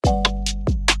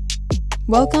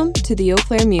Welcome to the Eau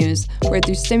Claire Muse, where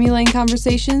through stimulating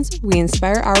conversations, we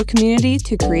inspire our community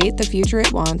to create the future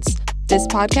it wants. This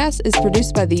podcast is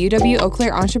produced by the UW Eau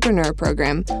Claire Entrepreneur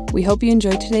Program. We hope you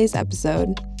enjoyed today's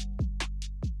episode.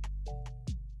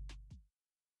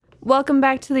 Welcome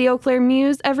back to the Eau Claire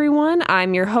Muse, everyone.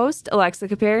 I'm your host, Alexa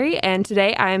Caperi, and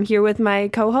today I am here with my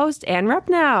co-host, Ann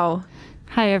Repnow.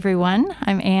 Hi, everyone.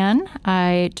 I'm Ann.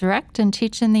 I direct and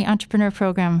teach in the Entrepreneur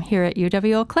Program here at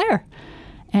UW Eau Claire.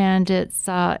 And it's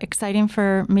exciting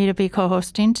for me to be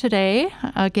co-hosting today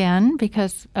again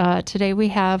because today we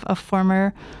have a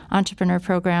former Entrepreneur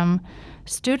Program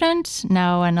student,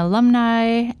 now an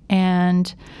alumni,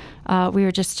 and we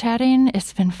were just chatting.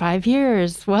 It's been 5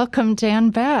 years. Welcome,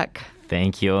 Dan Beck.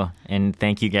 Thank you, and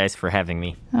thank you guys for having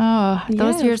me. Oh,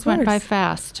 those years went by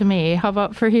fast to me. How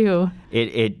about for you?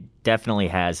 It definitely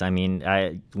has. I mean,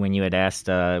 when you had asked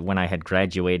when I had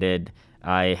graduated,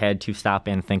 I had to stop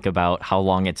and think about how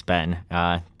long it's been.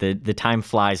 The time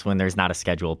flies when there's not a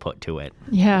schedule put to it.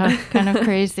 Yeah, kind of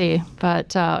crazy.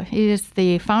 But he is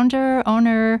the founder,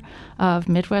 owner of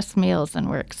Midwest Meals, and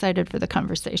we're excited for the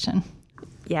conversation.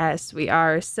 Yes, we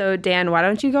are. So, Dan, why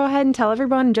don't you go ahead and tell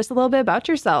everyone just a little bit about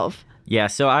yourself? Yeah,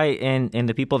 so and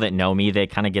the people that know me, they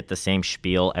kind of get the same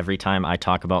spiel. Every time I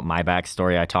talk about my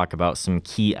backstory, I talk about some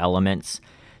key elements.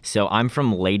 So I'm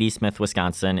from Ladysmith,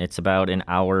 Wisconsin. It's about an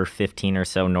hour 15 or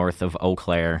so north of Eau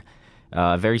Claire.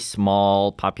 A very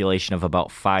small population of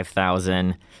about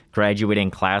 5,000. Graduating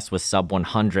class was sub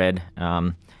 100,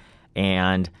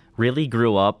 and really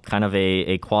grew up kind of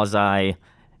a quasi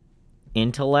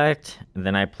intellect.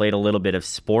 Then I played a little bit of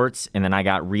sports, and then I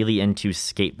got really into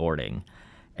skateboarding.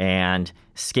 And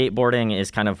skateboarding is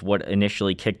kind of what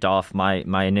initially kicked off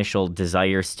my initial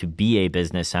desires to be a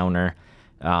business owner.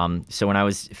 So when I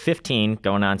was 15,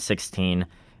 going on 16,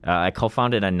 I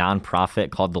co-founded a nonprofit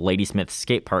called the Ladysmith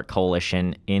Skate Park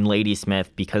Coalition in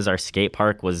Ladysmith because our skate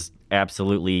park was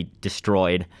absolutely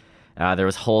destroyed. There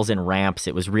was holes in ramps.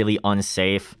 It was really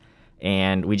unsafe,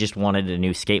 and we just wanted a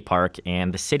new skate park.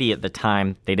 And the city at the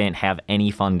time, they didn't have any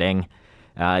funding.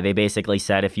 They basically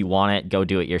said, if you want it, go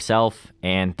do it yourself.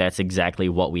 And that's exactly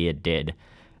what we did.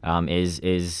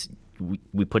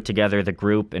 We put together the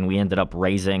group, and we ended up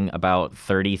raising about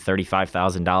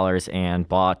 $35,000 and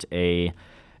bought a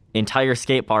entire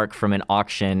skate park from an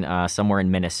auction somewhere in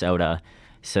Minnesota.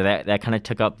 So that kind of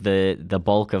took up the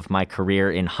bulk of my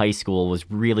career in high school, was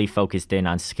really focused in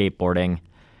on skateboarding.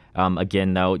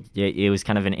 Again, though, it was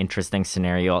kind of an interesting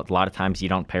scenario. A lot of times you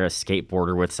don't pair a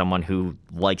skateboarder with someone who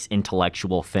likes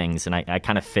intellectual things, and I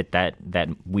kind of fit that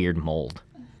weird mold.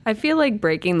 I feel like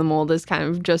breaking the mold is kind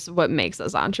of just what makes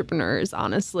us entrepreneurs,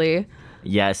 honestly.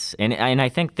 Yes, and I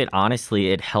think that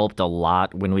honestly it helped a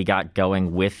lot when we got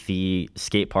going with the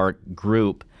skate park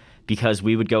group, because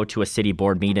we would go to a city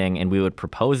board meeting and we would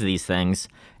propose these things,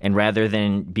 and rather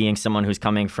than being someone who's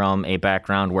coming from a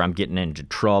background where I'm getting into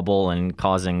trouble and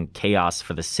causing chaos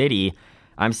for the city,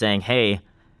 I'm saying, hey,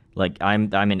 like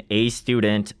I'm an A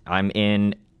student, I'm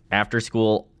in after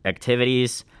school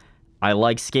activities, I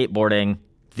like skateboarding.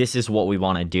 This is what we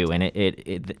want to do. And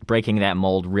it breaking that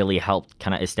mold really helped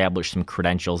kind of establish some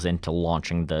credentials into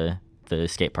launching the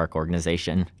skate park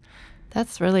organization.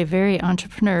 That's really very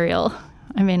entrepreneurial.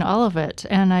 I mean, all of it.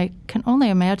 And I can only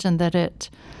imagine that it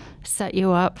set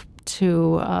you up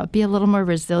to be a little more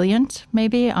resilient,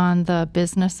 maybe, on the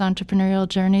business entrepreneurial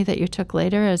journey that you took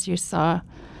later, as you saw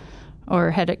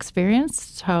or had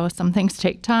experienced how some things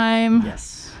take time.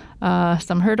 Yes.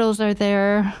 Some hurdles are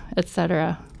there,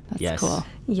 etc. That's cool.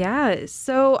 Yeah.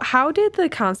 So how did the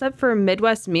concept for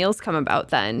Midwest Meals come about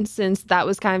then, since that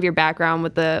was kind of your background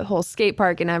with the whole skate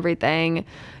park and everything?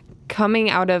 Coming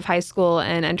out of high school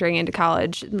and entering into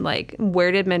college, like,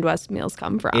 where did Midwest Meals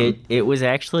come from? It was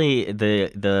actually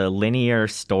the linear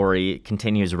story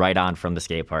continues right on from the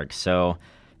skate park. So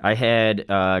I had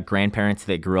grandparents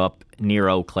that grew up near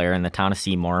Eau Claire in the town of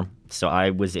Seymour. So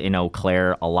I was in Eau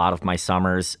Claire a lot of my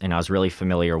summers, and I was really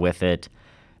familiar with it.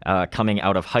 Coming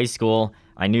out of high school,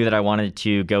 I knew that I wanted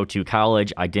to go to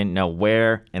college. I didn't know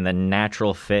where, and the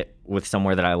natural fit with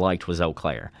somewhere that I liked was Eau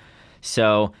Claire.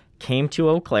 So came to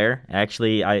Eau Claire.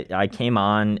 Actually, I came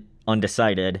on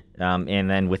undecided, and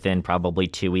then within probably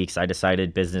 2 weeks, I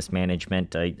decided business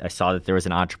management. I saw that there was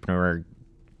an entrepreneur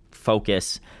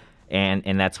focus,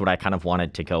 and that's what I kind of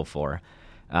wanted to go for.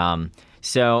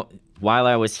 So while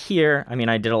I was here, I mean,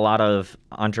 I did a lot of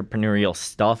entrepreneurial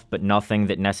stuff, but nothing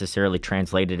that necessarily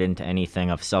translated into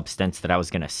anything of substance that I was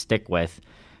going to stick with.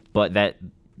 But that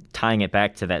tying it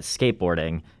back to that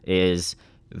skateboarding is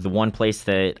the one place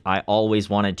that I always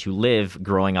wanted to live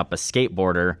growing up a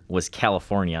skateboarder was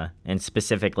California, and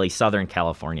specifically Southern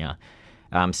California.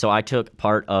 So I took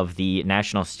part of the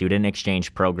National Student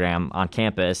Exchange Program on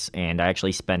campus, and I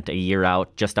actually spent a year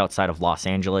out just outside of Los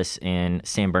Angeles in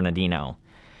San Bernardino.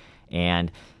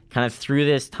 And kind of through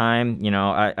this time,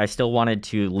 I still wanted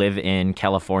to live in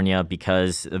California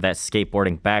because of that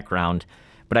skateboarding background,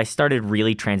 but I started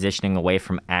really transitioning away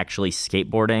from actually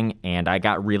skateboarding, and I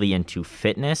got really into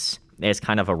fitness as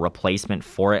kind of a replacement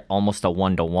for it, almost a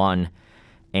one-to-one.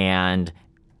 And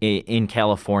in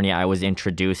California, I was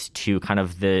introduced to kind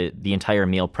of the entire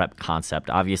meal prep concept.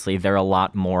 Obviously, they're a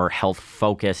lot more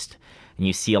health-focused, and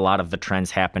you see a lot of the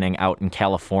trends happening out in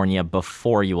California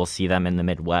before you will see them in the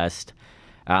Midwest.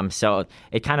 So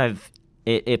it kind of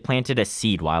it planted a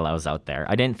seed while I was out there.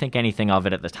 I didn't think anything of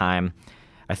it at the time.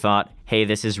 I thought, hey,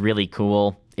 this is really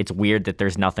cool. It's weird that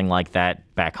there's nothing like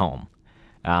that back home.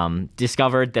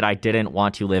 Discovered that I didn't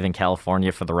want to live in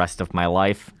California for the rest of my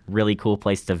life. Really cool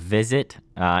place to visit,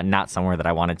 not somewhere that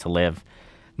I wanted to live.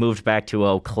 Moved back to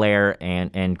Eau Claire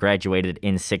and graduated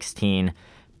in 2016.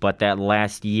 But that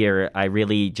last year, I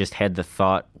really just had the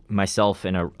thought, myself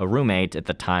and a roommate at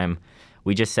the time,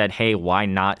 we just said, hey, why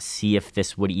not see if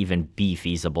this would even be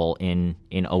feasible in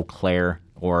Eau Claire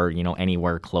or,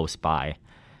 anywhere close by.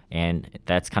 And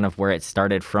that's kind of where it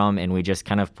started from, and we just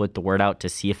kind of put the word out to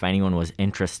see if anyone was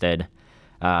interested,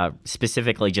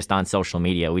 specifically just on social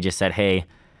media. We just said, hey,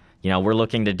 we're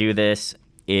looking to do this.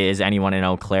 Is anyone in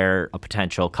Eau Claire a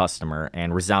potential customer?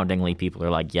 And resoundingly, people are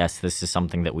like, yes, this is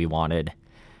something that we wanted.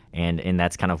 And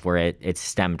that's kind of where it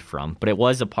stemmed from. But it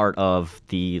was a part of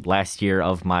the last year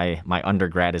of my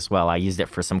undergrad as well. I used it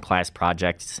for some class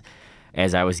projects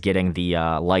as I was getting the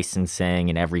licensing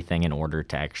and everything in order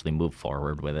to actually move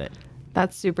forward with it.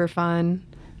 That's super fun.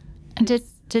 And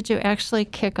did you actually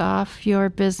kick off your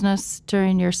business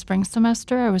during your spring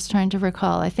semester? I was trying to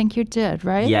recall. I think you did,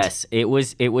 right? Yes, it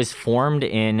was formed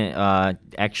in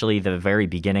actually the very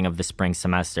beginning of the spring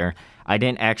semester. I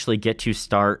didn't actually get to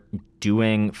start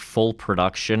doing full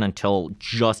production until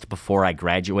just before I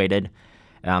graduated.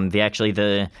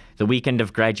 The weekend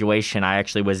of graduation, I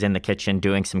actually was in the kitchen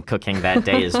doing some cooking that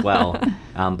day as well.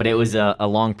 But it was a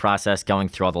long process going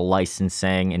through all the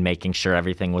licensing and making sure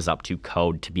everything was up to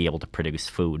code to be able to produce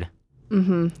food.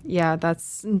 Mm-hmm. Yeah,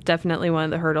 that's definitely one of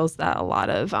the hurdles that a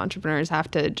lot of entrepreneurs have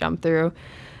to jump through.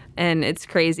 And it's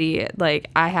crazy. Like,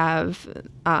 I have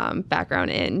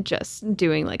background in just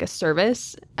doing like a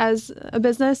service as a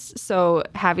business. So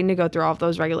having to go through all of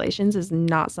those regulations is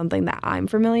not something that I'm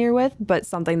familiar with, but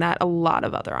something that a lot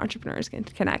of other entrepreneurs can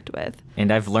connect with. And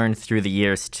I've learned through the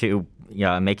years too,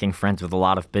 making friends with a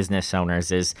lot of business owners,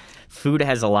 is food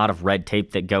has a lot of red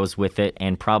tape that goes with it,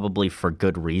 and probably for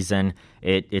good reason.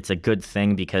 It's a good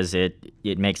thing because it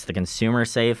makes the consumer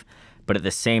safe. But at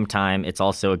the same time, it's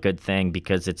also a good thing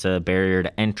because it's a barrier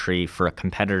to entry for a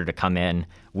competitor to come in.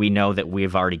 We know that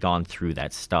we've already gone through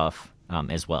that stuff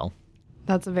as well.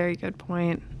 That's a very good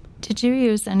point. Did you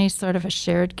use any sort of a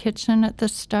shared kitchen at the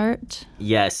start?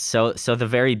 Yes. So the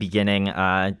very beginning,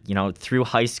 through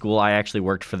high school, I actually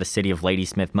worked for the city of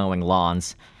Ladysmith mowing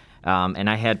lawns. And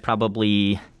I had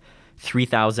probably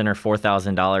 $3,000 or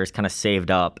 $4,000 kind of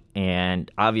saved up. And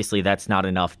obviously that's not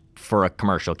enough for a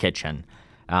commercial kitchen.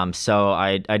 So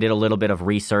I did a little bit of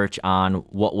research on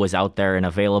what was out there and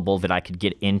available that I could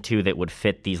get into that would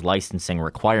fit these licensing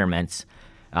requirements.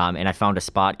 And I found a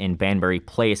spot in Banbury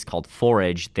Place called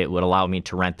Forage that would allow me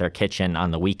to rent their kitchen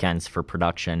on the weekends for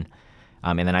production.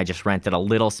 And then I just rented a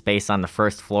little space on the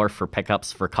first floor for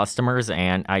pickups for customers,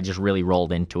 and I just really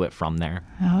rolled into it from there.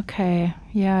 Okay.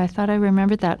 Yeah, I thought I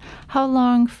remembered that. How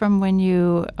long from when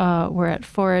you were at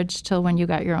Forage till when you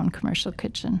got your own commercial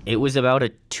kitchen? It was about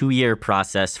a 2-year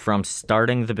process from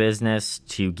starting the business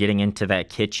to getting into that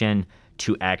kitchen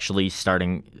to actually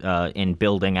starting in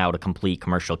building out a complete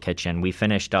commercial kitchen. We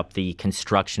finished up the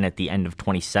construction at the end of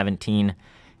 2017,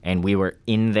 and we were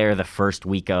in there the first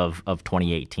week of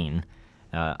 2018.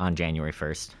 On January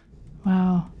 1st.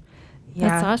 Wow. Yeah.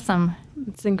 That's awesome.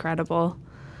 It's incredible.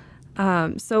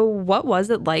 So what was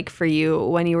it like for you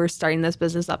when you were starting this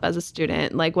business up as a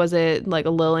student? Like, was it like a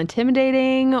little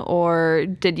intimidating, or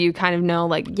did you kind of know,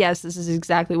 like, yes, this is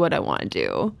exactly what I want to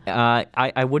do?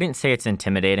 I wouldn't say it's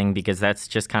intimidating because that's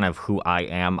just kind of who I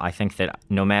am. I think that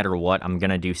no matter what, I'm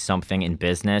going to do something in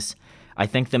business. I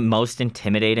think the most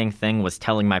intimidating thing was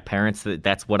telling my parents that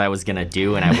that's what I was going to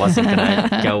do, and I wasn't going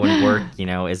to go and work,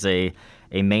 as a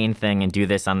main thing and do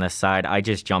this on the side. I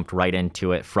just jumped right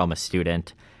into it from a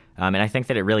student. And I think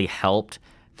that it really helped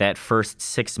that first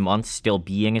 6 months still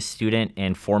being a student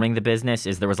and forming the business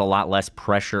is there was a lot less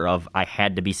pressure of I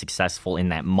had to be successful in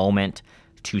that moment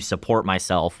to support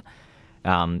myself,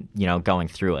 going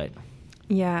through it.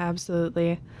 Yeah,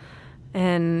 absolutely.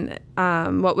 And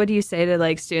what would you say to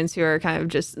like students who are kind of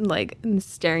just like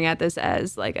staring at this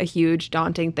as like a huge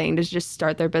daunting thing to just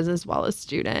start their business while a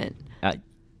student?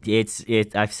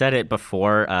 I've said it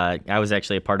before. I was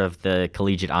actually a part of the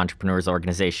Collegiate Entrepreneurs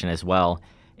Organization as well.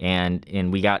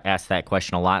 And we got asked that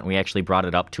question a lot, and we actually brought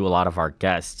it up to a lot of our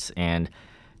guests. And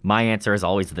my answer is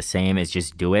always the same, is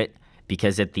just do it.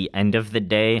 Because at the end of the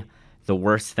day, the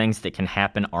worst things that can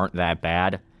happen aren't that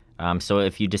bad. So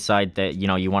if you decide that,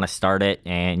 you want to start it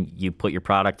and you put your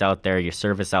product out there, your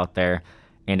service out there,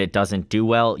 and it doesn't do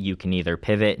well, you can either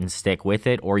pivot and stick with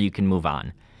it, or you can move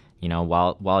on.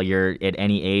 While you're at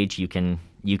any age, you can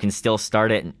still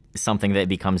start it, something that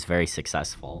becomes very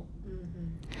successful.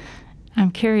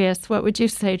 I'm curious, what would you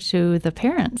say to the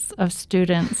parents of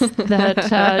students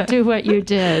that do what you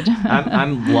did?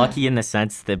 I'm lucky in the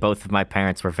sense that both of my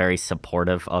parents were very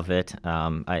supportive of it.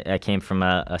 I came from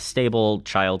a stable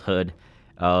childhood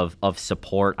of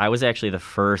support. I was actually the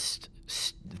first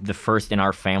in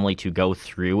our family to go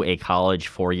through a college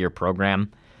 4-year program.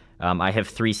 I have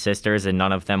 3 sisters, and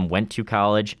none of them went to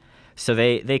college. So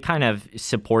they kind of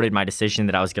supported my decision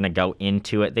that I was going to go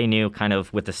into it. They knew kind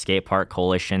of with the Skate Park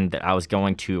Coalition that I was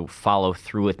going to follow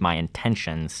through with my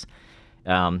intentions.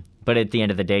 But at the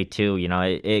end of the day, too,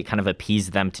 it kind of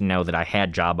appeased them to know that I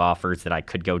had job offers that I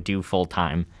could go do full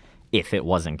time if it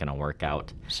wasn't going to work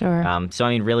out. Sure. So, I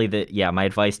mean, really, my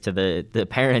advice to the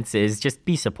parents is just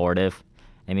be supportive.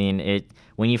 I mean,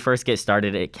 when you first get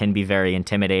started, it can be very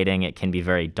intimidating. It can be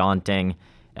very daunting.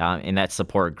 And that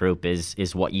support group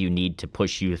is what you need to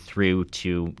push you through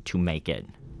to make it.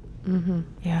 Mm-hmm.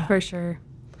 Yeah, for sure.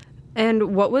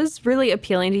 And what was really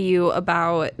appealing to you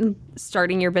about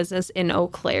starting your business in Eau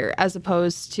Claire as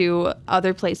opposed to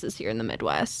other places here in the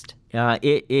Midwest?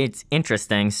 It's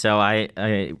interesting. So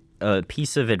a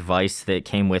piece of advice that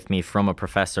came with me from a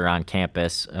professor on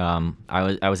campus,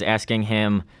 I was asking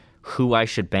him who I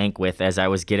should bank with as I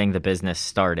was getting the business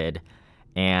started.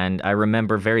 And I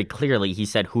remember very clearly he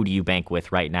said, "Who do you bank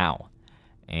with right now?"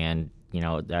 And,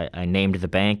 I named the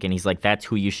bank, and he's like, "That's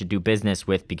who you should do business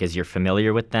with because you're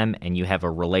familiar with them and you have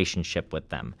a relationship with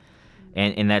them."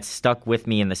 And that stuck with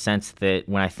me in the sense that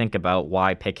when I think about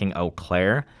why picking Eau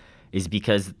Claire is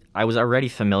because I was already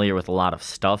familiar with a lot of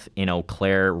stuff in Eau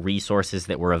Claire, resources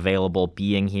that were available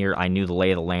being here. I knew the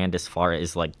lay of the land as far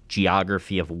as like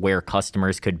geography of where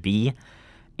customers could be.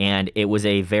 And it was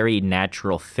a very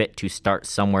natural fit to start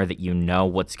somewhere that you know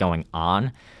what's going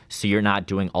on, so you're not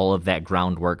doing all of that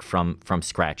groundwork from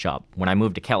scratch up. When I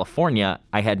moved to California,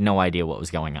 I had no idea what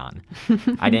was going on.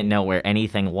 I didn't know where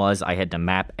anything was. I had to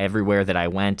map everywhere that I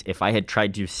went. If I had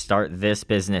tried to start this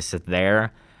business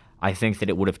there, I think that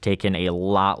it would have taken a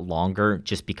lot longer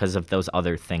just because of those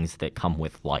other things that come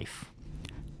with life.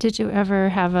 Did you ever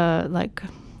have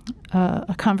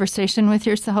a conversation with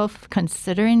yourself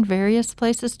considering various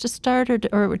places to start,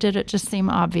 or did it just seem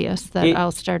obvious that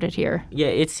I'll start it here? Yeah,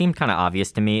 it seemed kind of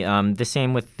obvious to me. The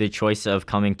same with the choice of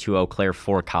coming to Eau Claire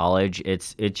for college.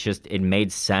 It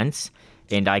made sense,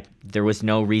 and there was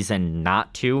no reason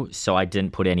not to, so I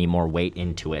didn't put any more weight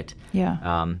into it. Yeah.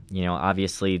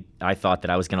 Obviously, I thought that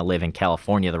I was going to live in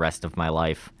California the rest of my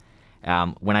life.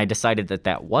 When I decided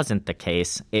that wasn't the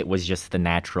case, it was just the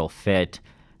natural fit.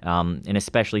 And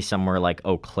especially somewhere like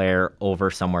Eau Claire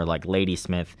over somewhere like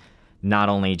Ladysmith, not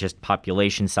only just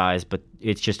population size, but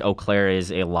it's just Eau Claire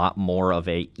is a lot more of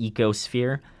a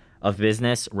ecosphere of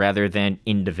business rather than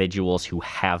individuals who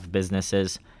have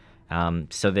businesses.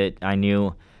 So that I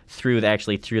knew through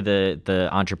the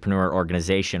entrepreneur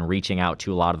organization, reaching out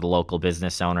to a lot of the local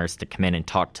business owners to come in and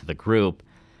talk to the group,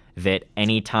 that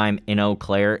anytime in Eau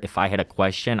Claire, if I had a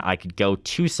question, I could go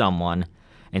to someone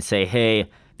and say, "Hey,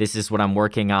 this is what I'm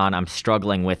working on. I'm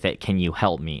struggling with it. Can you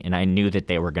help me?" And I knew that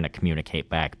they were going to communicate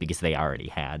back because they already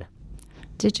had.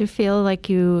 Did you feel like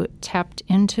you tapped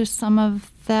into some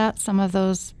of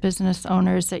those business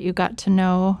owners that you got to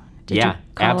know? Yeah,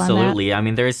 absolutely. I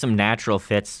mean, there is some natural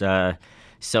fits.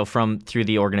 So through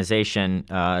the organization,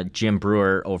 Jim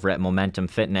Brewer over at Momentum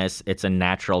Fitness, it's a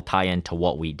natural tie-in to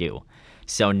what we do.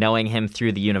 So knowing him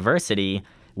through the university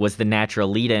was the natural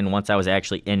lead-in once I was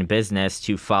actually in business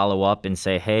to follow up and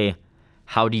say, "Hey,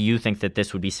 how do you think that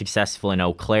this would be successful in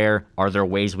Eau Claire? Are there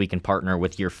ways we can partner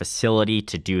with your facility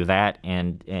to do that?"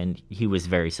 And he was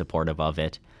very supportive of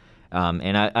it.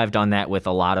 And I've done that with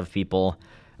a lot of people,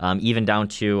 even down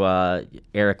to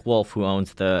Eric Wolf, who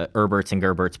owns the Herberts and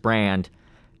Gerberts brand.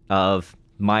 Of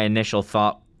my initial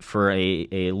thought for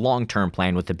a long-term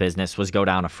plan with the business was go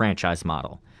down a franchise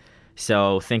model.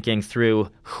 So thinking through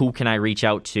who can I reach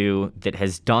out to that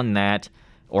has done that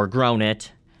or grown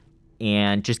it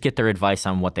and just get their advice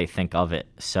on what they think of it.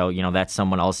 So, that's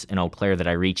someone else in Eau Claire that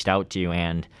I reached out to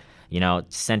and,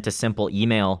 sent a simple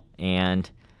email, and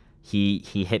he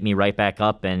hit me right back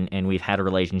up, and we've had a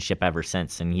relationship ever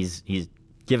since. And he's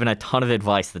given a ton of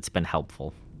advice that's been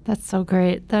helpful. That's so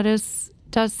great.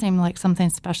 Does seem like something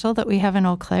special that we have in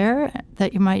Eau Claire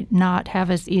that you might not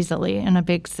have as easily in a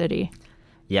big city.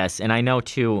 Yes, and I know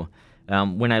too,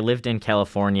 when I lived in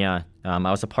California, I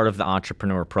was a part of the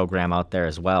entrepreneur program out there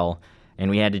as well. And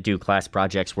we had to do class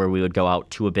projects where we would go out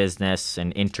to a business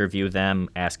and interview them,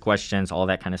 ask questions, all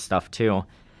that kind of stuff too.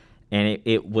 And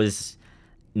it was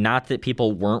not that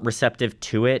people weren't receptive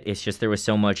to it. It's just there was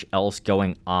so much else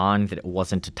going on that it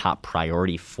wasn't a top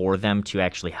priority for them to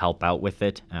actually help out with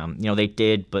it. They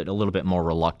did, but a little bit more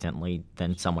reluctantly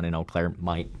than someone in Eau Claire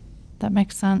might. That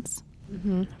makes sense.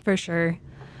 Mm-hmm, for sure.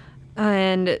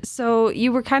 And so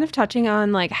you were kind of touching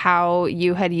on like how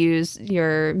you had used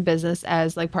your business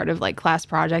as like part of like class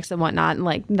projects and whatnot, and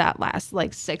like that last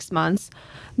like 6 months.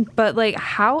 But like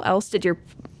how else did your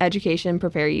education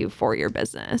prepare you for your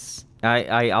business?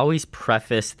 I always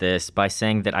preface this by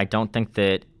saying that I don't think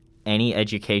that any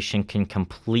education can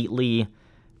completely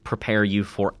prepare you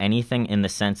for anything, in the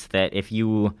sense that if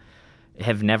you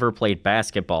have never played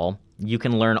basketball, you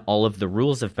can learn all of the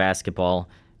rules of basketball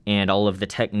and all of the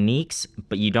techniques,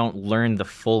 but you don't learn the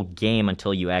full game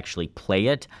until you actually play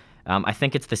it. I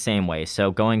think it's the same way. So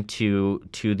going to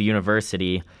the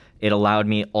university, it allowed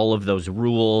me all of those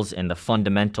rules and the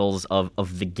fundamentals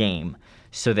of the game,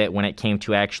 so that when it came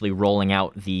to actually rolling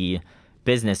out the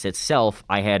business itself,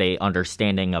 I had a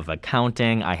understanding of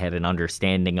accounting. I had an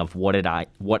understanding of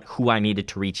who I needed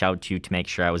to reach out to make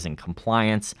sure I was in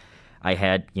compliance. I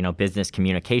had, business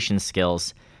communication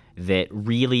skills that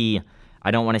really,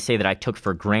 I don't want to say that I took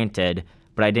for granted,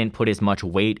 but I didn't put as much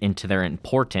weight into their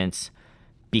importance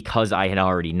because I had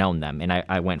already known them, and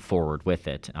I went forward with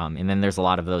it. And then there's a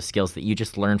lot of those skills that you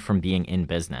just learn from being in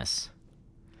business.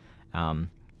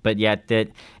 But yeah,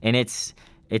 it's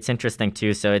interesting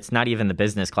too. So it's not even the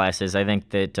business classes. I think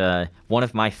that one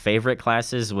of my favorite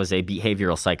classes was a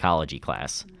behavioral psychology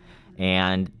class.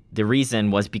 And the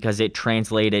reason was because it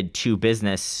translated to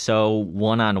business so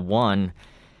one-on-one,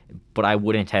 but I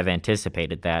wouldn't have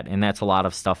anticipated that. And that's a lot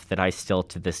of stuff that I still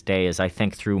to this day, as I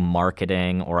think through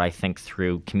marketing or I think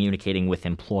through communicating with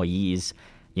employees,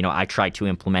 I try to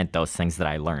implement those things that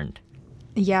I learned.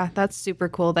 Yeah, that's super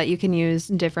cool that you can use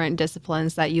different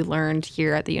disciplines that you learned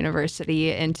here at the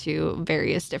university into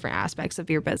various different aspects of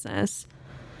your business.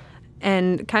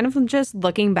 And kind of just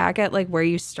looking back at like where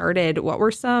you started, what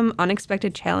were some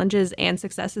unexpected challenges and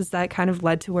successes that kind of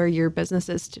led to where your business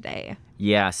is today?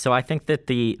 Yeah, so I think that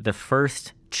the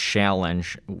first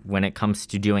challenge when it comes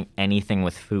to doing anything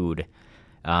with food,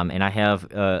 and I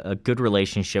have a good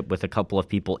relationship with a couple of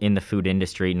people in the food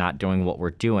industry not doing what we're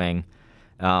doing,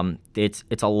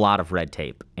 it's a lot of red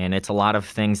tape, and it's a lot of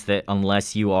things that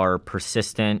unless you are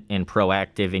persistent and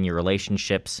proactive in your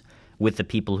relationships with the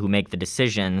people who make the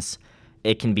decisions,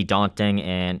 it can be daunting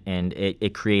and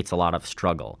it creates a lot of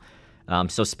struggle.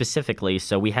 So specifically,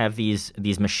 we have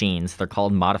these machines. They're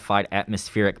called modified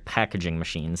atmospheric packaging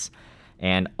machines.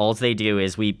 And all they do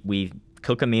is we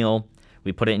cook a meal,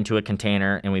 we put it into a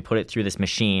container, and we put it through this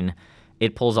machine.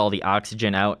 It pulls all the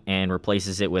oxygen out and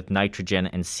replaces it with nitrogen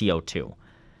and CO2.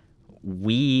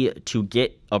 To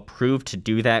get approved to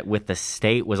do that with the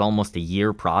state was almost a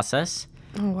year process.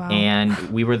 Oh, wow. And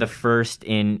we were the first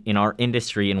in our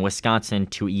industry in Wisconsin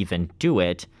to even do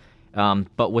it.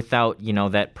 But without,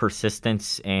 that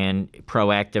persistence and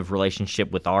proactive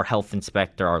relationship with our health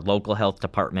inspector, our local health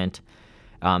department,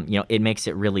 it makes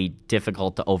it really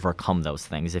difficult to overcome those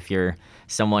things. If you're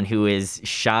someone who is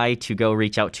shy to go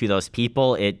reach out to those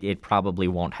people, it probably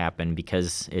won't happen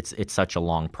because it's such a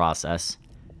long process.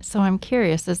 So I'm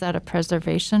curious, is that a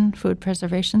food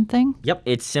preservation thing? Yep.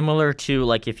 It's similar to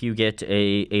like if you get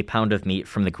a pound of meat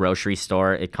from the grocery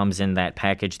store, it comes in that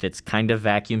package that's kind of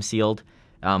vacuum sealed.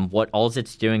 What all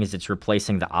it's doing is it's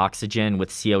replacing the oxygen with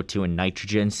CO2 and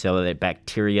nitrogen so that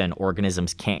bacteria and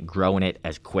organisms can't grow in it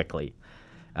as quickly.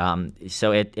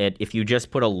 So if you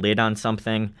just put a lid on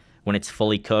something when it's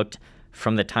fully cooked,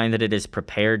 from the time that it is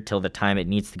prepared till the time it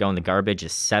needs to go in the garbage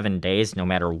is 7 days, no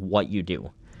matter what you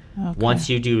do. Okay. Once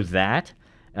you do that,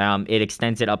 it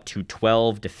extends it up to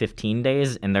 12 to 15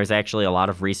 days, and there's actually a lot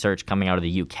of research coming out of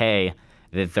the UK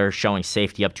that they're showing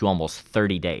safety up to almost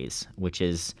 30 days, which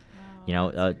is,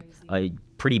 a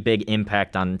pretty big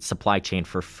impact on supply chain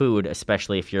for food,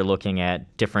 especially if you're looking at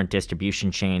different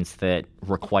distribution chains that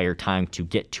require time to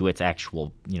get to its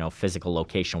actual, physical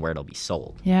location where it'll be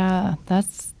sold. Yeah,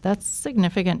 that's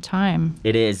significant time.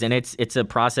 It is, and it's a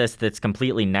process that's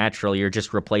completely natural. You're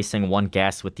just replacing one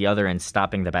gas with the other and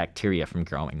stopping the bacteria from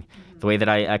growing. The way that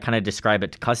I kind of describe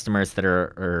it to customers that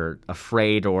are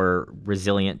afraid or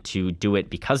resilient to do it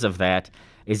because of that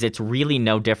is it's really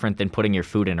no different than putting your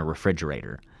food in a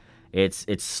refrigerator. It's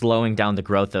slowing down the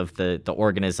growth of the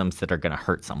organisms that are going to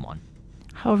hurt someone.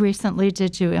 How recently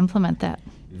did you implement that?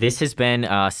 This has been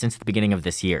since the beginning of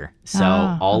this year. So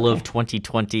all of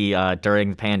 2020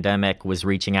 during the pandemic was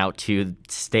reaching out to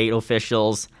state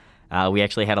officials. We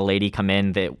actually had a lady come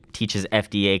in that teaches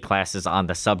FDA classes on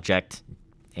the subject.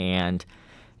 And,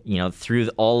 through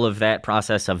all of that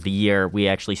process of the year, we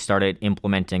actually started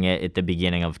implementing it at the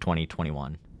beginning of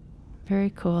 2021.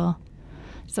 Very cool.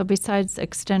 So besides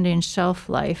extending shelf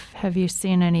life, have you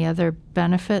seen any other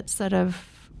benefits that have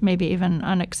maybe even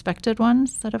unexpected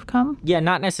ones that have come? Yeah,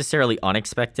 not necessarily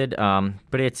unexpected,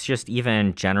 but it's just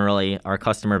even generally our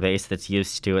customer base that's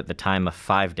used to at the time a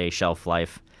 5-day shelf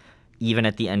life. Even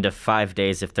at the end of 5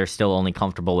 days, if they're still only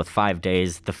comfortable with 5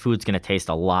 days, the food's going to taste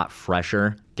a lot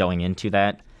fresher going into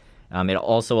that. It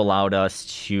also allowed us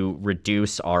to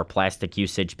reduce our plastic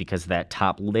usage because that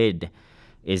top lid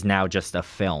is now just a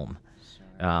film.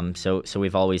 So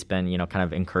we've always been, kind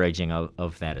of encouraging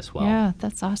of that as well. Yeah,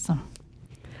 that's awesome.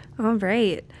 All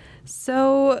right.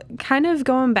 So kind of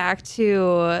going back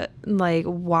to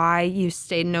why you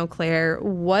stayed in Eau Claire,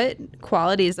 what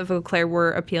qualities of Eau Claire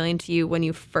were appealing to you when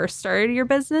you first started your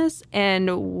business?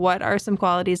 And what are some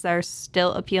qualities that are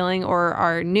still appealing or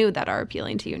are new that are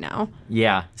appealing to you now?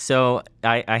 Yeah. So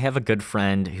I have a good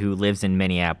friend who lives in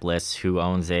Minneapolis who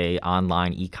owns a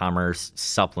online e-commerce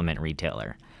supplement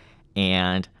retailer.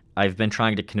 And I've been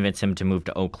trying to convince him to move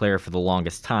to Eau Claire for the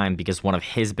longest time because one of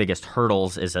his biggest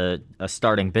hurdles as a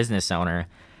starting business owner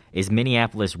is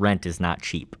Minneapolis rent is not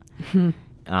cheap.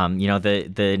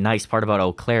 The nice part about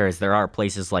Eau Claire is there are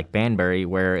places like Banbury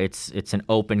where it's an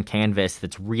open canvas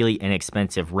that's really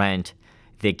inexpensive rent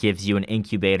that gives you an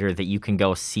incubator that you can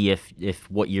go see if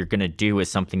what you're going to do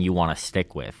is something you want to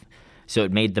stick with. So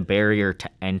it made the barrier to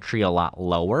entry a lot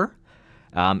lower.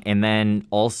 And then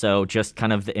also just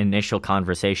kind of the initial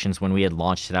conversations when we had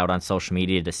launched it out on social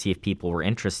media to see if people were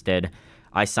interested,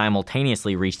 I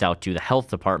simultaneously reached out to the health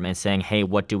department saying, hey,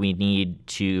 what do we need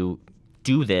to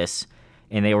do this?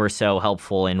 And they were so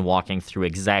helpful in walking through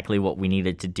exactly what we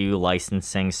needed to do,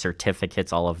 licensing,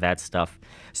 certificates, all of that stuff.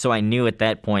 So I knew at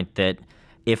that point that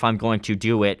if I'm going to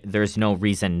do it, there's no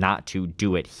reason not to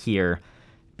do it here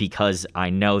because I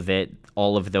know that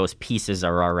all of those pieces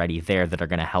are already there that are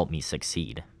going to help me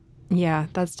succeed. Yeah,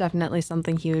 that's definitely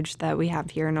something huge that we have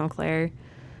here in Eau Claire.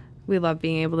 We love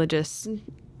being able to just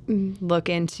look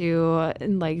into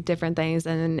different things,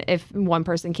 and if one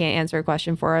person can't answer a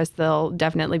question for us, they'll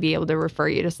definitely be able to refer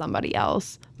you to somebody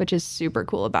else, which is super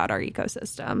cool about our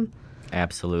ecosystem.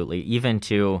 Absolutely. Even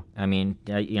to,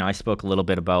 I spoke a little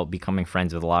bit about becoming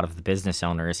friends with a lot of the business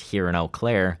owners here in Eau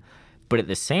Claire, but at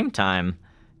the same time,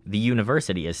 the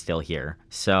university is still here.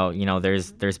 So,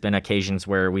 there's been occasions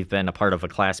where we've been a part of a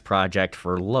class project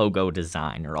for logo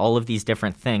design or all of these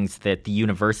different things that the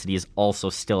university is also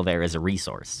still there as a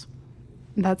resource.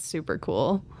 That's super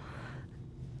cool.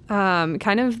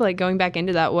 Kind of going back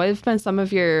into that, what have been some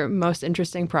of your most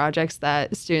interesting projects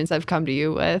that students have come to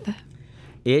you with?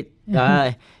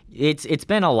 It's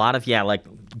been a lot of,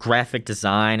 graphic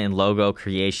design and logo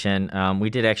creation.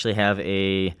 We did actually have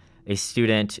a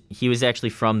student, he was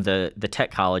actually from the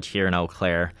tech college here in Eau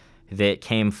Claire that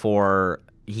came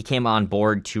on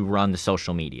board to run the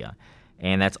social media.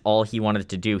 And that's all he wanted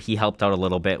to do. He helped out a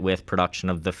little bit with production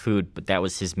of the food, but that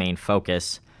was his main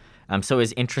focus. So it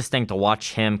was interesting to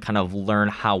watch him kind of learn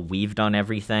how we've done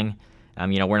everything.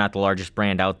 We're not the largest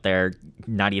brand out there,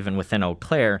 not even within Eau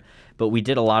Claire, but we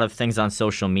did a lot of things on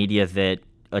social media that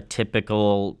a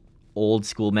typical old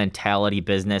school mentality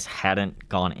business hadn't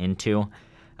gone into.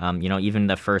 Even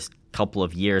the first couple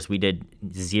of years, we did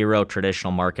zero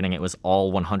traditional marketing. It was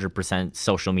all 100%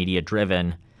 social media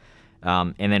driven.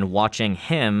 And then watching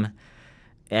him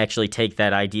actually take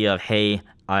that idea of, hey,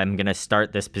 I'm going to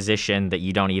start this position that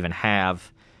you don't even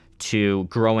have, to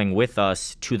growing with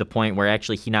us to the point where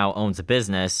actually he now owns a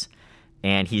business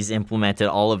and he's implemented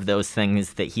all of those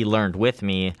things that he learned with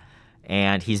me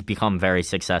and he's become very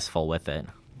successful with it.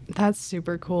 That's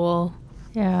super cool.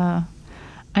 Yeah.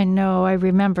 I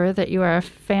remember that you are a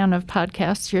fan of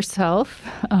podcasts yourself.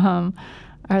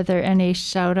 Are there any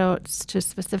shout outs to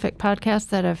specific podcasts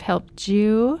that have helped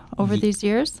you over these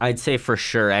years? I'd say for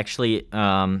sure. Actually,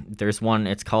 there's one,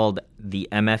 it's called the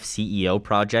MFCEO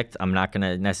Project. I'm not going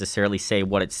to necessarily say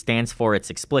what it stands for. It's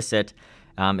explicit.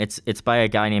 It's by a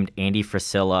guy named Andy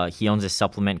Frisilla. He owns a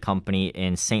supplement company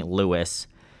in St. Louis.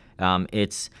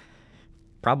 It's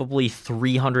probably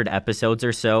 300 episodes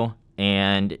or so,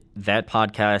 and that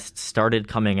podcast started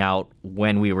coming out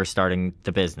when we were starting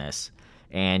the business.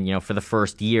 And, for the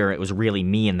first year, it was really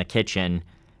me in the kitchen.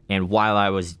 And while I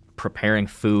was preparing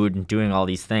food and doing all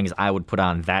these things, I would put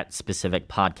on that specific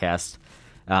podcast.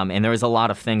 And there was a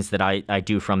lot of things that I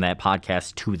do from that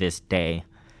podcast to this day.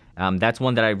 That's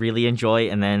one that I really enjoy.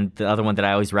 And then the other one that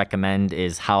I always recommend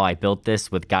is How I Built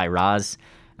This with Guy Raz.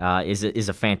 Is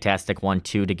a fantastic one,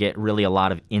 too, to get really a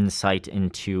lot of insight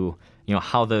into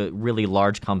how the really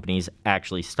large companies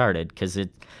actually started, because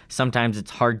sometimes it's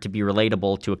hard to be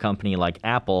relatable to a company like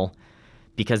Apple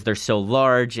because they're so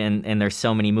large and there's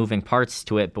so many moving parts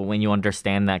to it. But when you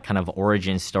understand that kind of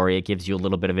origin story, it gives you a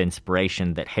little bit of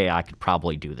inspiration that, hey, I could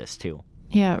probably do this too.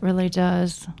 Yeah, it really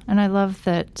does. And I love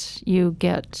that you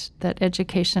get that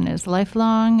education is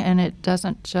lifelong and it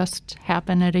doesn't just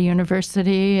happen at a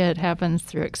university. It happens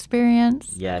through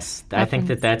experience. Yes, I think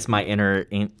that's my inner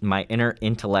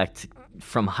intellect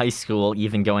from high school,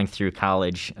 even going through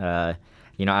college. I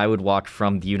would walk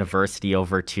from the university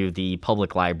over to the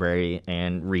public library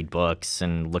and read books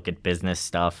and look at business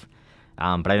stuff.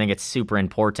 But I think it's super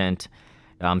important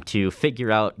to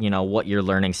figure out, what your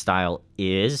learning style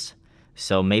is.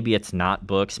 So maybe it's not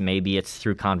books, maybe it's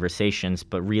through conversations,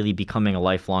 but really becoming a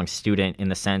lifelong student in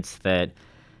the sense that,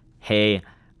 hey,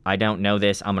 I don't know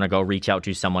this, I'm going to go reach out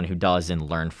to someone who does and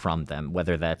learn from them,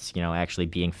 whether that's, actually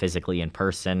being physically in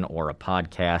person or a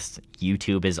podcast.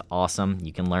 YouTube is awesome.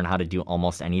 You can learn how to do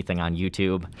almost anything on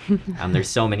YouTube. There's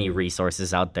so many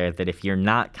resources out there that if you're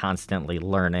not constantly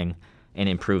learning and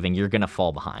improving, you're going to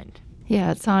fall behind.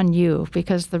 Yeah, it's on you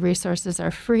because the resources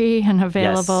are free and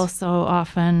available. Yes. So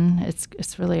often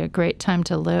it's really a great time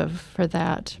to live for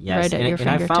that. Yes, right at your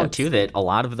fingertips. And I found too that a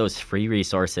lot of those free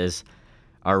resources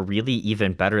are really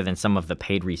even better than some of the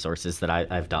paid resources that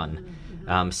I've done.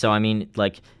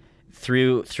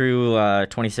 Through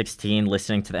 2016,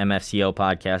 listening to the MFCO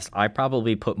podcast, I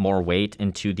probably put more weight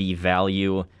into the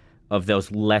value of those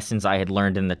lessons I had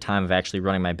learned in the time of actually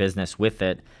running my business with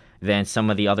it than some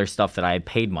of the other stuff that I had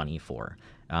paid money for.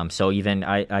 So even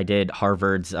I did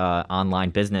Harvard's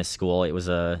online business school. It was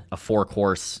a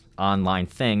 4-course online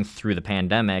thing through the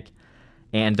pandemic,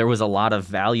 and there was a lot of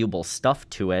valuable stuff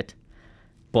to it,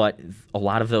 but a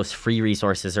lot of those free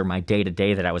resources are my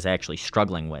day-to-day that I was actually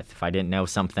struggling with. If I didn't know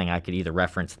something, I could either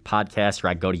reference the podcast or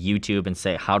I'd go to YouTube and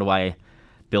say, how do I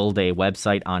build a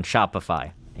website on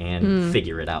Shopify and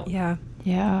figure it out.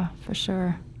 Yeah, for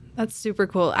sure. That's super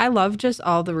cool. I love just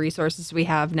all the resources we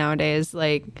have nowadays,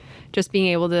 like just being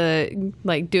able to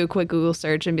do a quick Google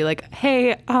search and be like,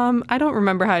 hey, I don't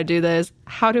remember how to do this.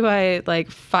 How do I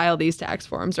file these tax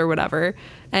forms or whatever?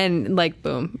 And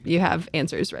boom, you have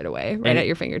answers right away, right at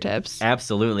your fingertips.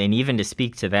 Absolutely. And even to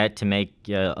speak to that, to make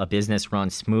a business run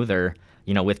smoother,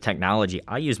 with technology,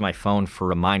 I use my phone for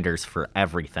reminders for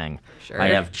everything. Sure. I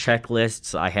have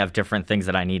checklists. I have different things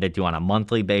that I need to do on a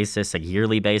monthly basis, a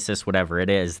yearly basis, whatever it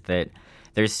is, that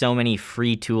there's so many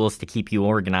free tools to keep you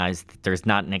organized that there's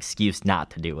not an excuse not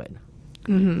to do it.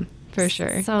 Mm-hmm. For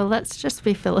sure. So let's just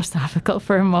be philosophical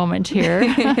for a moment here.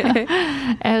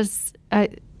 As I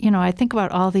think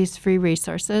about all these free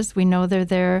resources, we know they're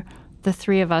there. The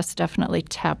three of us definitely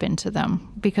tap into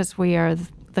them because we are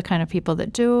the kind of people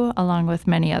that do, along with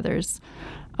many others.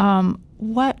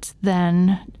 What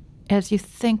then, as you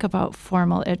think about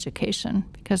formal education,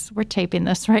 because we're taping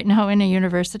this right now in a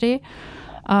university,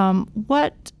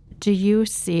 what do you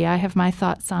see? I have my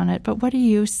thoughts on it, but what do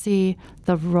you see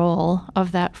the role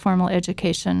of that formal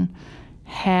education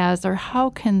has, or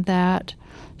how can that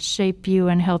shape you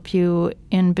and help you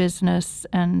in business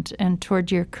and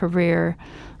toward your career?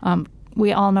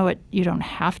 We all know it. You don't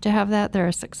have to have that. There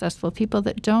are successful people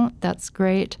that don't. That's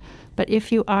great. But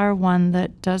if you are one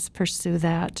that does pursue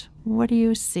that, what do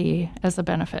you see as a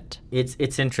benefit?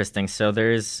 It's interesting. So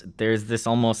there's this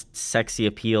almost sexy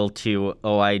appeal to,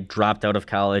 I dropped out of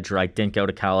college or I didn't go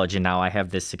to college and now I have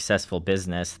this successful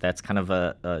business. That's kind of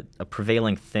a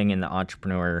prevailing thing in the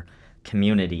entrepreneur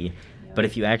community. Yeah. But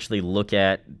if you actually look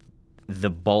at the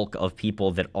bulk of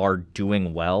people that are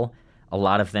doing well, a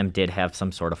lot of them did have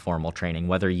some sort of formal training,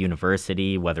 whether a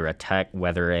university, whether a tech,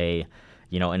 whether an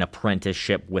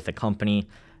apprenticeship with a company.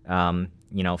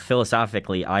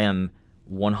 Philosophically, I am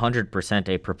 100%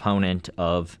 a proponent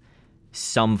of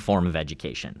some form of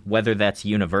education, whether that's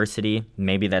university,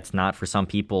 maybe that's not for some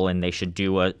people and they should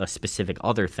do a specific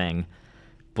other thing.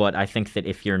 But I think that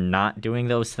if you're not doing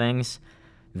those things,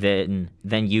 then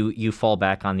you fall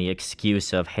back on the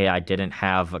excuse of, hey, I didn't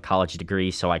have a college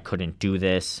degree, so I couldn't do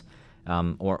this,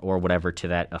 or whatever to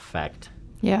that effect.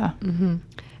 Yeah. Mm-hmm.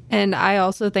 And I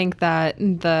also think that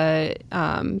the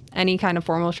any kind of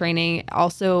formal training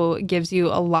also gives you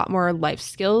a lot more life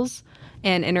skills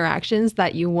and interactions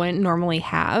that you wouldn't normally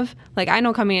have. Like, I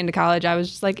know coming into college, I was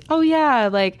just like, oh yeah,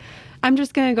 like I'm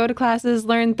just going to go to classes,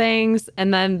 learn things.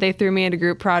 And then they threw me into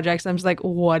group projects. I'm just like,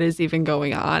 what is even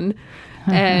going on?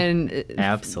 And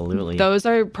absolutely, those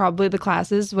are probably the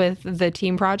classes with the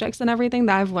team projects and everything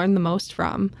that I've learned the most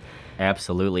from.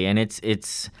 Absolutely. And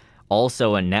it's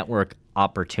also a network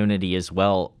opportunity as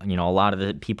well. You know, a lot of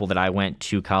the people that I went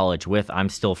to college with, I'm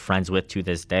still friends with to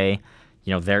this day.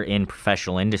 You know, they're in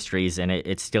professional industries, and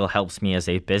it still helps me as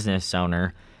a business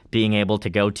owner being able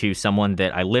to go to someone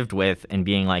that I lived with and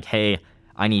being like, hey,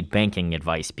 I need banking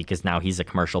advice because now he's a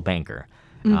commercial banker.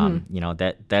 You know,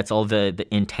 that's all the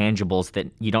intangibles that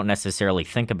you don't necessarily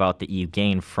think about that you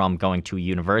gain from going to a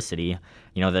university.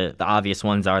 You know, the obvious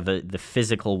ones are the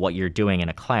physical, what you're doing in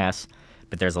a class,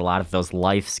 but there's a lot of those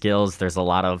life skills. There's a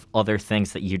lot of other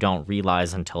things that you don't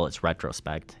realize until it's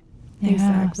retrospect. Yeah,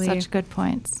 exactly. Such good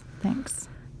points. Thanks.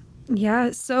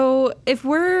 Yeah. So if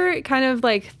we're kind of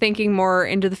like thinking more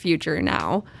into the future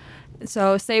now,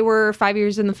 so say we're 5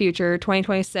 years in the future,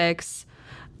 2026,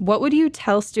 what would you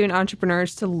tell student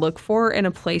entrepreneurs to look for in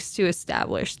a place to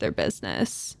establish their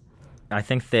business? I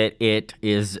think that it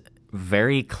is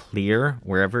very clear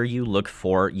wherever you look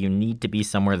for, you need to be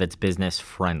somewhere that's business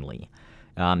friendly,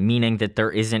 meaning that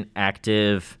there isn't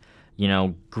active, you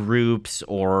know, groups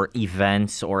or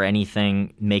events or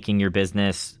anything making your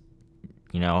business,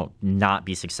 you know, not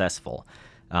be successful.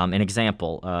 An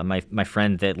example, my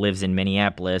friend that lives in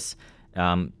Minneapolis,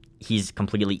 he's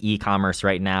completely e-commerce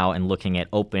right now and looking at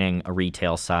opening a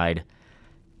retail side.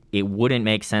 It wouldn't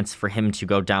make sense for him to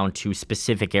go down to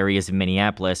specific areas of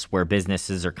Minneapolis where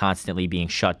businesses are constantly being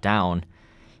shut down.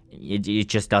 It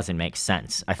just doesn't make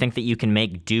sense. I think that you can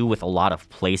make do with a lot of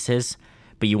places,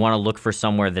 but you want to look for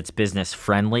somewhere that's business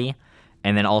friendly,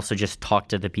 and then also just talk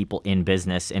to the people in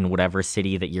business in whatever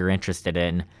city that you're interested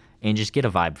in and just get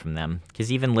a vibe from them.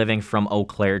 Because even living from Eau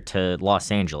Claire to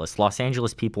Los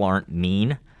Angeles people aren't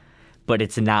mean, but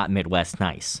it's not Midwest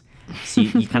nice. So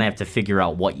you kind of have to figure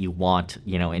out what you want,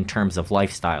 you know, in terms of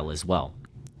lifestyle as well.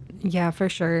 Yeah, for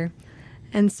sure.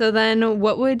 And so then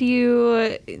what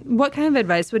kind of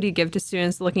advice would you give to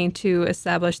students looking to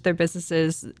establish their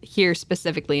businesses here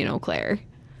specifically in Eau Claire?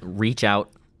 Reach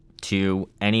out to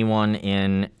anyone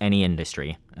in any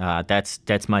industry.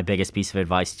 That's my biggest piece of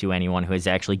advice to anyone who is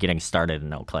actually getting started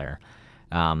in Eau Claire.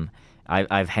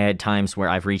 I've had times where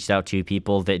I've reached out to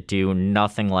people that do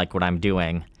nothing like what I'm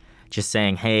doing, just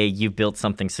saying, hey, you've built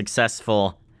something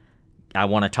successful. I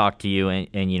want to talk to you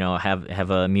and you know, have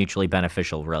a mutually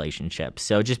beneficial relationship.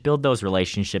 So just build those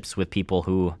relationships with people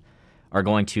who are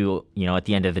going to, you know, at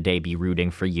the end of the day, be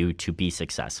rooting for you to be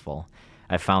successful.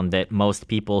 I found that most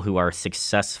people who are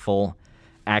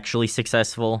actually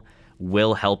successful,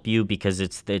 will help you because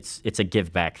it's a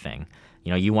give back thing. You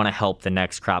know, you want to help the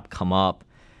next crop come up.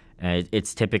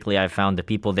 It's typically, I've found, the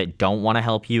people that don't want to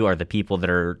help you are the people that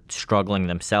are struggling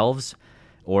themselves,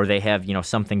 or they have, you know,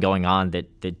 something going on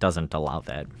that doesn't allow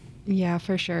that. Yeah,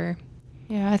 for sure.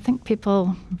 Yeah, I think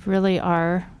people really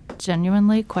are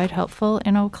genuinely quite helpful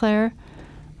in Eau Claire.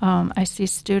 I see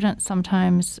students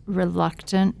sometimes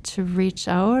reluctant to reach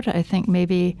out. I think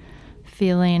maybe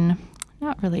feeling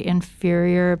not really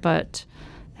inferior, but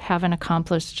haven't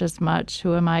accomplished as much.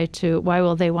 Who am I to, why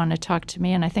will they want to talk to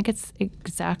me? And I think it's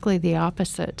exactly the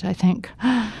opposite. I think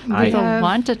people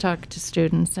want to talk to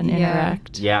students and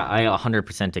interact. Yeah, I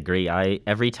 100% agree.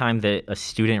 Every time that a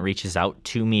student reaches out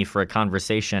to me for a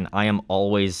conversation, I am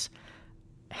always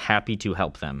happy to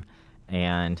help them.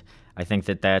 And I think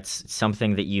that that's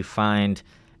something that you find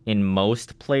in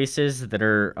most places that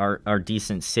are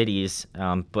decent cities.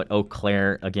 But Eau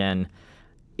Claire, again,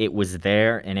 it was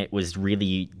there and it was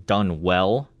really done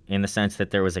well in the sense that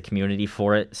there was a community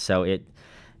for it. So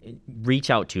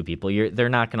reach out to people. They're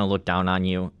not going to look down on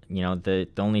you. You know, the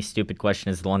only stupid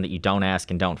question is the one that you don't ask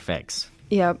and don't fix.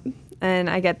 Yep. And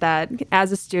I get that.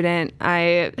 As a student,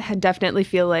 I definitely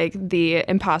feel like the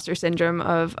imposter syndrome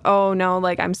of, oh no,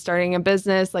 like I'm starting a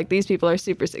business, like these people are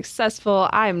super successful.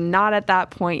 I'm not at that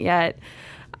point yet.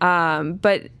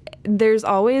 But there's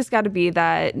always got to be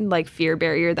that like fear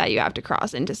barrier that you have to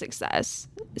cross into success.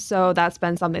 So that's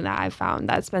been something that I've found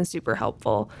that's been super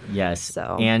helpful. Yes.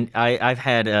 So. And I've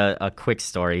had a quick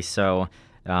story. So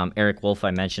Eric Wolf,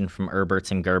 I mentioned from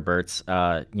Herberts and Gerberts.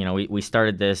 We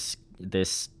started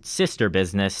this sister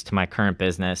business to my current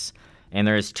business, and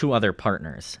there's 2 other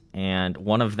partners, and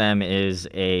one of them is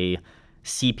a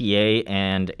CPA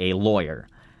and a lawyer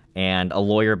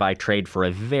by trade for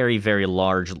a very, very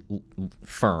large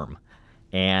firm.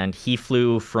 And he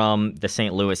flew from the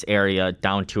St. Louis area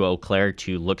down to Eau Claire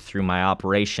to look through my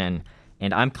operation,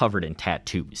 and I'm covered in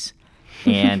tattoos.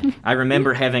 And I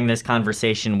remember having this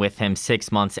conversation with him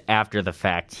 6 months after the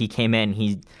fact. He came in,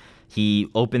 he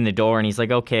opened the door, and he's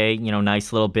like, okay,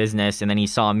 nice little business. And then he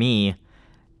saw me,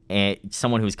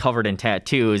 someone who's covered in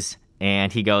tattoos,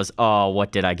 and he goes, oh,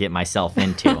 what did I get myself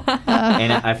into?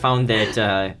 And I found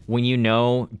that when you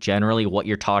know generally what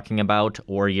you're talking about,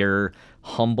 or you're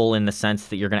humble in the sense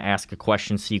that you're going to ask a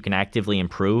question so you can actively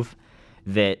improve,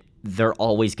 that they're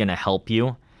always going to help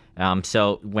you.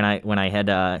 So when I had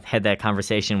that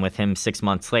conversation with him 6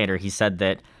 months later, he said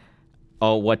that,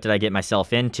 oh, what did I get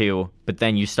myself into? But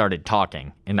then you started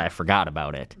talking, and I forgot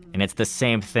about it. And it's the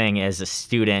same thing as a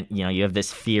student. You have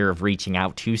this fear of reaching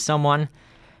out to someone.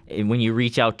 And when you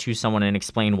reach out to someone and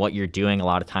explain what you're doing, a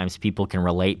lot of times people can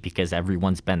relate because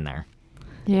everyone's been there.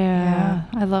 Yeah.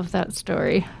 I love that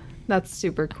story. That's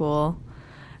super cool.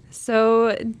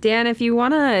 So, Dan, if you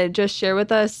want to just share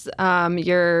with us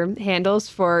your handles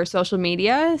for social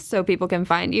media so people can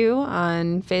find you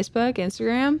on Facebook,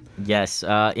 Instagram. Yes.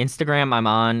 Instagram, I'm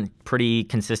on pretty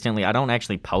consistently. I don't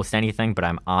actually post anything, but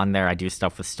I'm on there. I do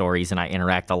stuff with stories, and I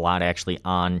interact a lot actually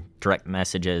on direct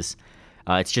messages.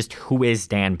 It's just who is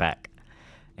Dan Beck.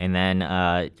 And then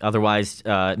otherwise,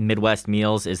 Midwest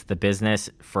Meals is the business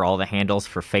for all the handles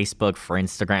for Facebook, for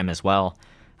Instagram as well.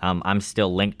 I'm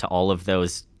still linked to all of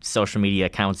those social media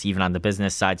accounts, even on the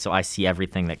business side, so I see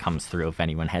everything that comes through if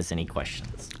anyone has any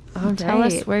questions. Tell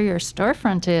us where your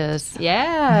storefront is.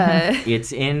 Yeah.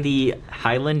 It's in the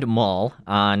Highland Mall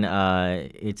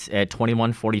it's at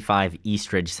 2145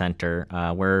 Eastridge Center.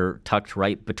 We're tucked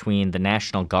right between the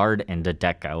National Guard and the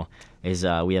Deco.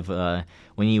 We have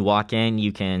when you walk in,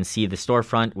 you can see the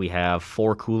storefront. We have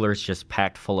 4 coolers just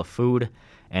packed full of food,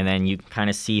 and then you kind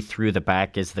of see through the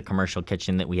back is the commercial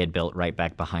kitchen that we had built right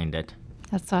back behind it.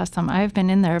 That's awesome. I've been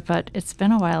in there, but it's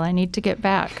been a while. I need to get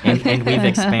back. And we've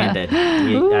expanded.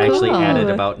 We actually added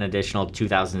about an additional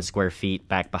 2,000 square feet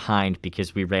back behind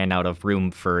because we ran out of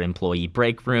room for employee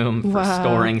break room, for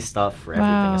storing stuff, for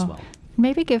everything as well.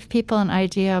 Maybe give people an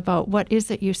idea about what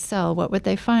is it you sell. What would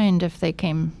they find if they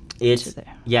came to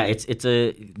there? Yeah,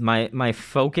 my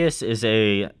focus is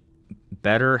a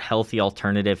better, healthy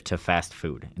alternative to fast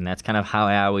food. And that's kind of how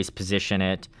I always position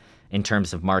it in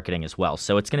terms of marketing as well.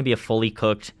 So it's going to be a fully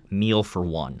cooked meal for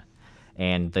one.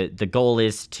 And the goal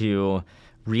is to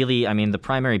really, the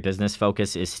primary business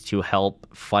focus is to help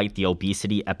fight the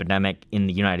obesity epidemic in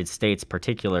the United States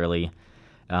particularly,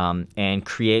 and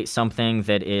create something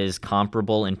that is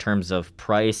comparable in terms of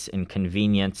price and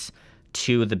convenience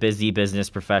to the busy business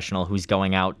professional who's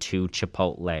going out to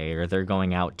Chipotle or they're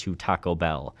going out to Taco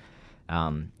Bell.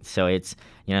 So it's,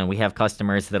 we have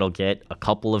customers that'll get a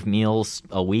couple of meals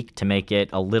a week to make it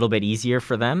a little bit easier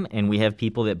for them. And we have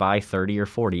people that buy 30 or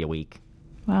 40 a week.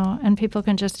 Wow. And people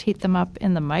can just heat them up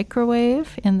in the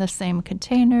microwave in the same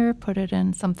container, put it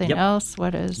in something else.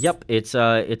 What is? Yep. It's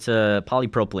a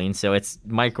polypropylene, so it's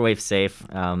microwave safe.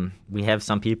 We have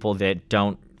some people that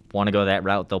don't want to go that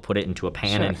route. They'll put it into a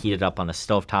pan and heat it up on the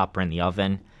stovetop or in the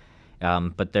oven.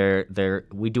 But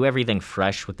we do everything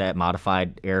fresh with that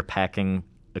modified air packing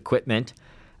equipment.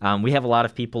 We have a lot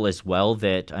of people as well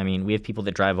that, we have people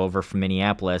that drive over from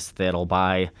Minneapolis that'll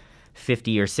buy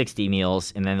 50 or 60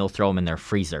 meals and then they'll throw them in their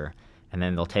freezer. And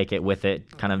then they'll take it with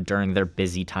it kind of during their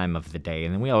busy time of the day.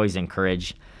 And then we always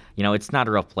encourage, it's not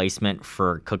a replacement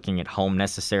for cooking at home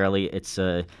necessarily. It's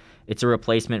a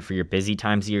replacement for your busy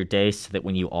times of your day so that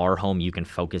when you are home, you can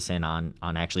focus in on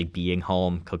actually being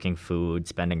home, cooking food,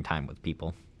 spending time with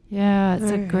people. Yeah,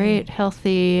 it's a great,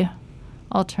 healthy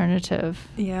alternative.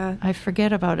 Yeah. I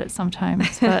forget about it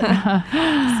sometimes, but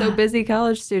so busy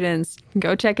college students,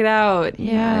 go check it out.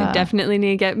 Yeah. I definitely need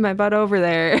to get my butt over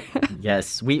there.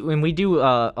 Yes, we do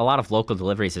a lot of local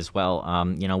deliveries as well.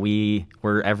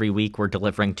 We're every week we're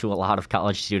delivering to a lot of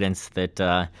college students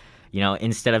that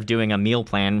instead of doing a meal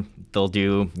plan, they'll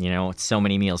do, so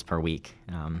many meals per week.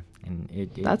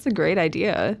 That's a great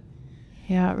idea.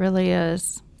 Yeah, it really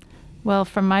is. Well,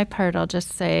 from my part, I'll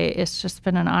just say it's just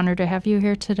been an honor to have you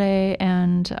here today,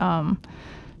 and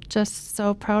just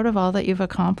so proud of all that you've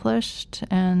accomplished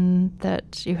and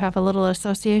that you have a little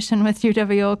association with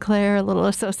UW-Eau Claire, a little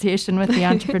association with the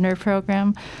Entrepreneur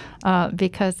Program,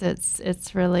 because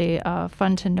it's really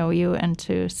fun to know you and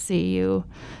to see you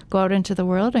go out into the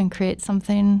world and create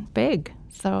something big.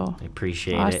 So I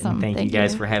appreciate awesome. it. And thank you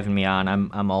guys for having me on.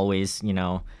 I'm always,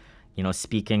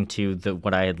 speaking to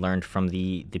what I had learned from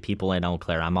the people in Eau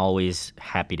Claire. I'm always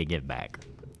happy to give back.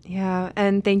 Yeah,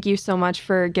 and thank you so much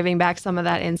for giving back some of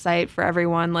that insight for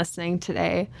everyone listening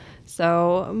today.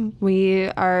 So we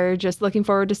are just looking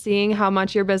forward to seeing how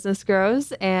much your business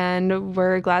grows, and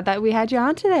we're glad that we had you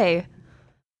on today.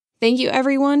 Thank you,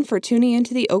 everyone, for tuning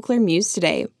into the Eau Claire Muse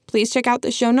today. Please check out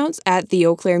the show notes at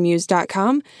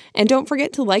theeauclairemuse.com, and don't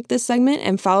forget to like this segment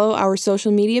and follow our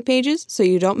social media pages so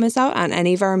you don't miss out on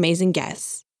any of our amazing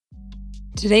guests.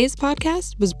 Today's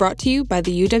podcast was brought to you by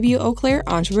the UW Eau Claire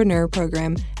Entrepreneur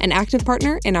Program, an active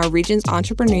partner in our region's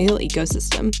entrepreneurial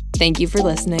ecosystem. Thank you for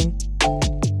listening.